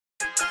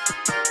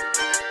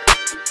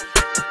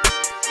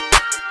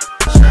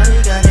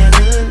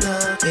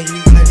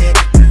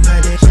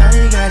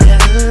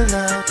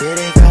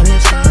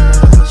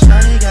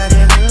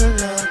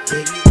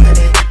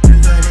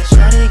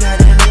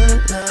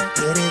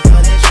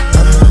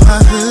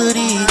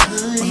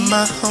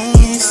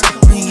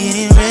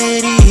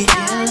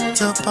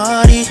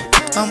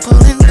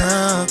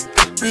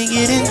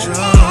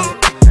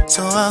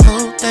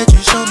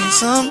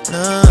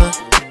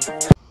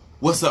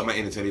What's up, my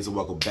entertainers, and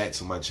welcome back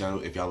to my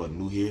channel. If y'all are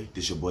new here,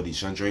 this your boy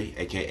G.E.M.H,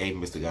 aka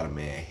Mr. Got a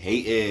Man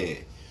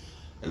Hating.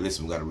 And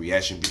listen, we got a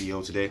reaction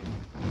video today.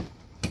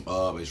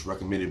 It's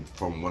recommended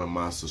from one of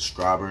my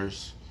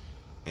subscribers,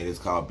 and it's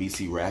called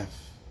BC Raff.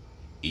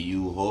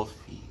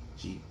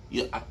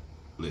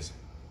 Listen,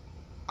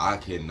 I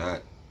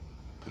cannot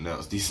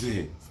pronounce these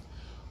things,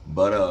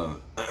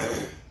 but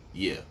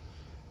yeah.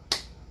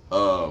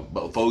 But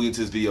before we get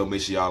to this video,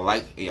 make sure y'all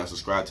like and y'all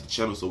subscribe to the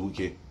channel so we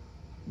can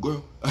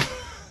grow.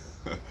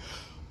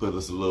 Put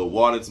us a little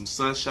water, some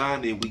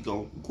sunshine, and we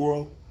gon'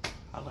 grow.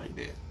 I like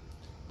that.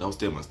 Don't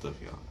steal my stuff,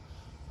 y'all.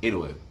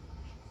 Anyway,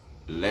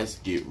 let's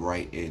get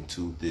right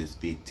into this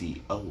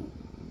video.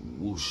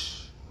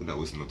 Whoosh. We're not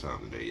wasting no time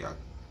today, y'all.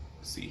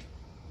 See.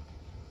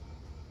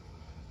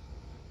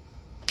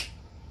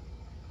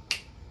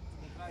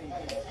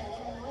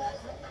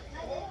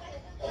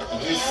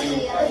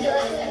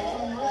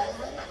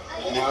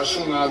 Não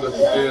acho nada,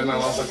 porque na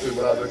nossa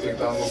quebrada quem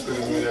tá no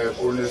crime é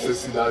por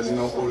necessidade,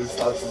 não por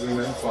status e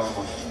nem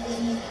fama.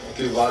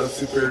 Porque vários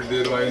se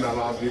perderam aí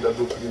na vida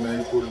do crime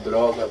aí por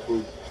droga,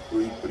 por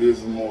ir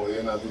preso,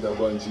 morrer na vida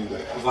bandida.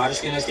 Vários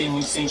que nós temos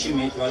muito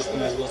sentimento, vários que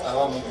nós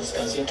gostávamos muito,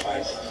 descanso em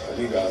paz. Tá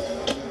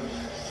ligado?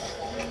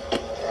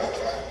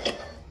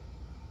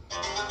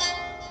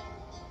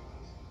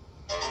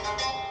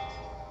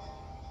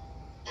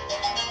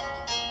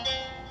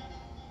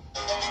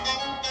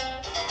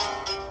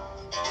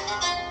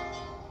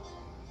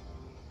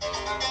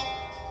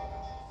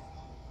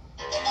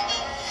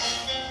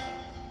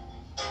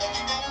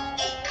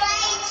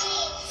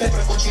 Fé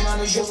pra continuar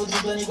no jogo,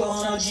 driblando igual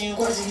Ronaldinho.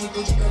 Quase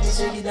rico de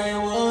cabeça erguida é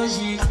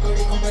hoje.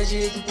 Acordei com o pé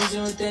direito, pus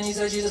no tênis,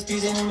 Adidas.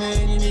 Pisei no meu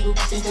inimigo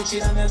que tentou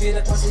tirar minha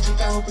vida. Passei de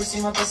carro por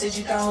cima, passei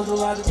de carro do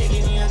lado.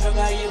 Peguei minha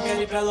droga e eu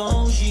quero ir pra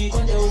longe.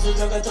 Quando eu uso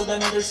droga, toda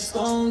minha dor se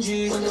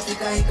esconde. Quando eu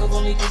ficar rico, eu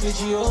vou me cobrir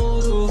de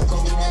ouro.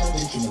 Combinando um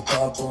drink no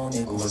copo,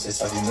 nego, você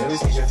sabe, meu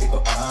skin já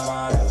ficou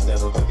amarelo.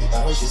 Levo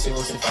capital roxo se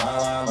você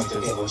fala muito.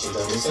 Eu vou te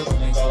dar se eu tô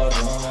nem cola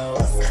do meu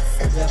lado.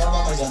 Leva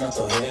mal, mas eu não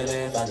tô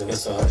relevando. Eu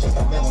sou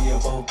radical mesmo e eu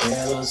corro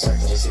pelo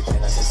certo.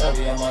 Disciplina, cê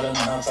sabia, moro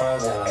na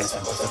favela. Essa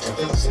encosta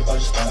tempo você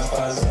pode estar na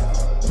fazenda.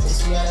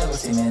 Esse ano eu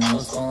gostei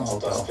menos com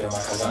roupa. Comprei uma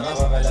casa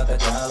nova, velha até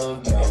de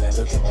aluguel. Eu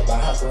lembro que meu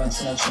barraco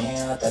antes não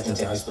tinha. Até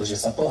tentei explodir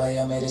essa porra e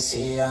eu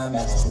merecia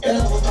merda. Eu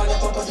não vou pagar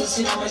pra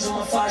patrocinar mais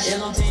uma faixa. Eu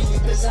não tenho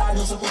empresário,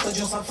 não sou puta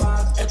de um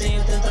safado. Eu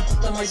tenho tanta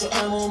puta, mas eu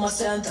amo uma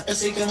santa. Eu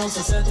sei que eu não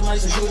sou santo,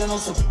 mas eu juro eu não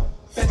sou.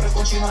 Fé pra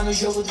continuar no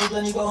jogo,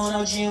 driblando igual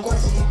Ronaldinho.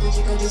 Quase rico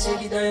de cabeça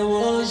erguida eu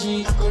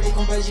hoje. Acordei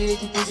com o pé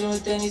direito, pus no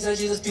tênis,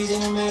 Adidas. Pisei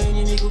no meu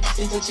inimigo que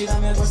tentou tirar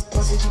minha voz.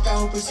 Passei de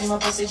carro por cima,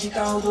 passei de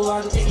carro do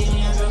lado. Peguei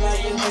minha droga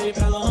e eu quero ir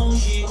pra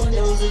longe. Quando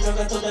eu uso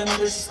droga, toda minha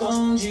dor se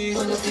esconde.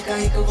 Quando eu ficar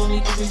rico, eu vou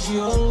me cobrir de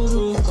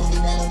ouro.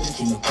 Combinando um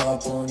drink no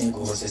copo,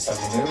 nego, você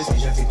sabe, meu skin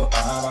já ficou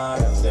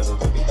amarelo. Levo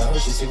capital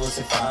roxo se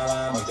você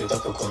fala muito. Eu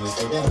toco como eu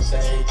tô dando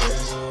certo,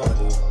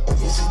 zoado.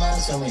 Esses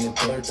manos são meio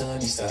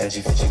oportunistas. É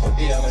difícil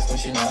copiar, mas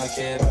continuar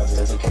aqui.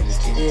 Tudo que eles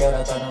queriam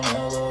era estar no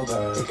meu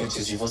lugar. Porque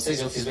antes de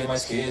vocês eu fiz bem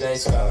mais que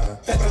 10k.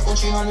 Fé pra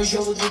continuar no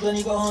jogo, driblando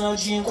igual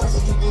Ronaldinho. Quase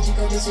rico de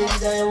cabeça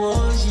erguida eu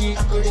hoje.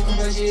 Acordei com o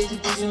pé direito,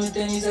 pus no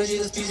tênis,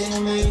 Adidas. Pisei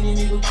no meu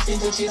inimigo que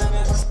tentou tirar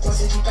minha voz.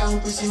 Passei de carro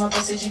por cima,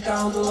 passei de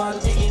carro do lado.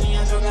 Peguei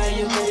minha droga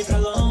e eu quero ir pra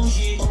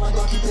longe. Uma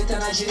Glock preta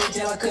na direita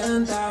ela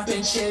canta.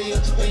 Pente cheio e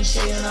outro pente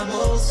cheio na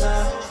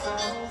bolsa.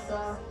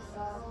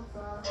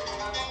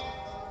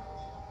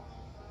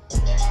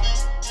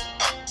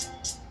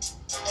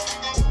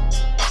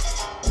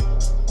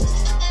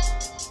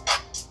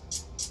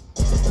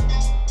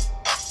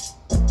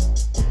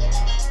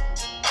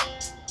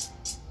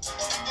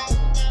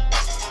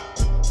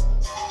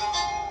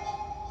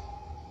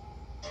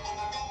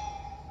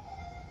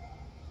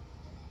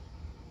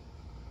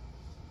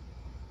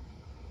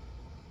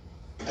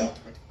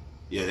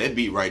 Yeah, that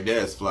beat right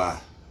there is fly.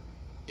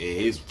 And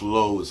his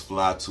flow is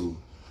fly too.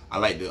 I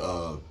like the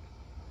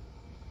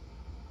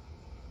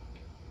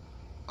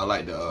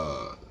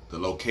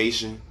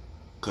location,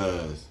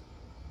 cause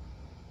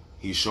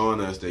he's showing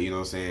us that, you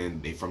know what I'm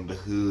saying, they from the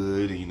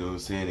hood, and you know what I'm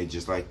saying, they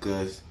just like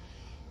us.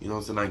 You know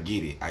what I'm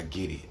saying? I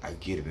get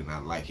it, and I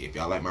like it. If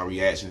y'all like my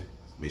reaction,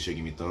 make sure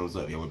you give me a thumbs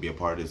up. If y'all want to be a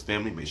part of this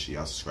family, make sure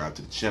y'all subscribe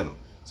to the channel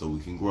so we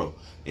can grow.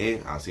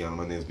 And I'll see y'all in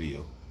my next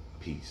video.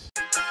 Peace.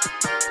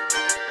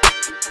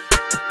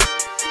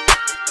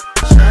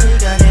 Shawty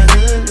got that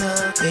good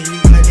love, yeah, you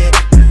got that.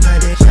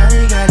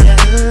 Shawty got that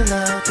good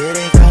love, yeah,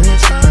 they call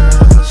it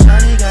love.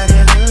 Shawty got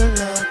that good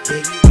love, yeah,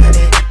 you got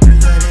that.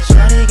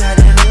 Shawty got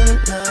that good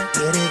love,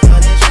 yeah, they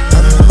call it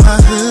love. I'm in my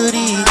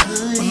hoodie,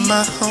 with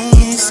my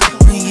homies,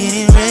 we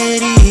getting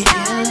ready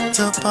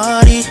to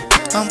party.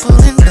 I'm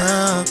pulling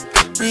up,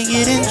 we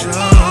getting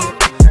drunk,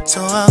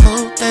 so I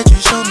hope that you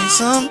show me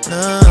some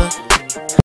love.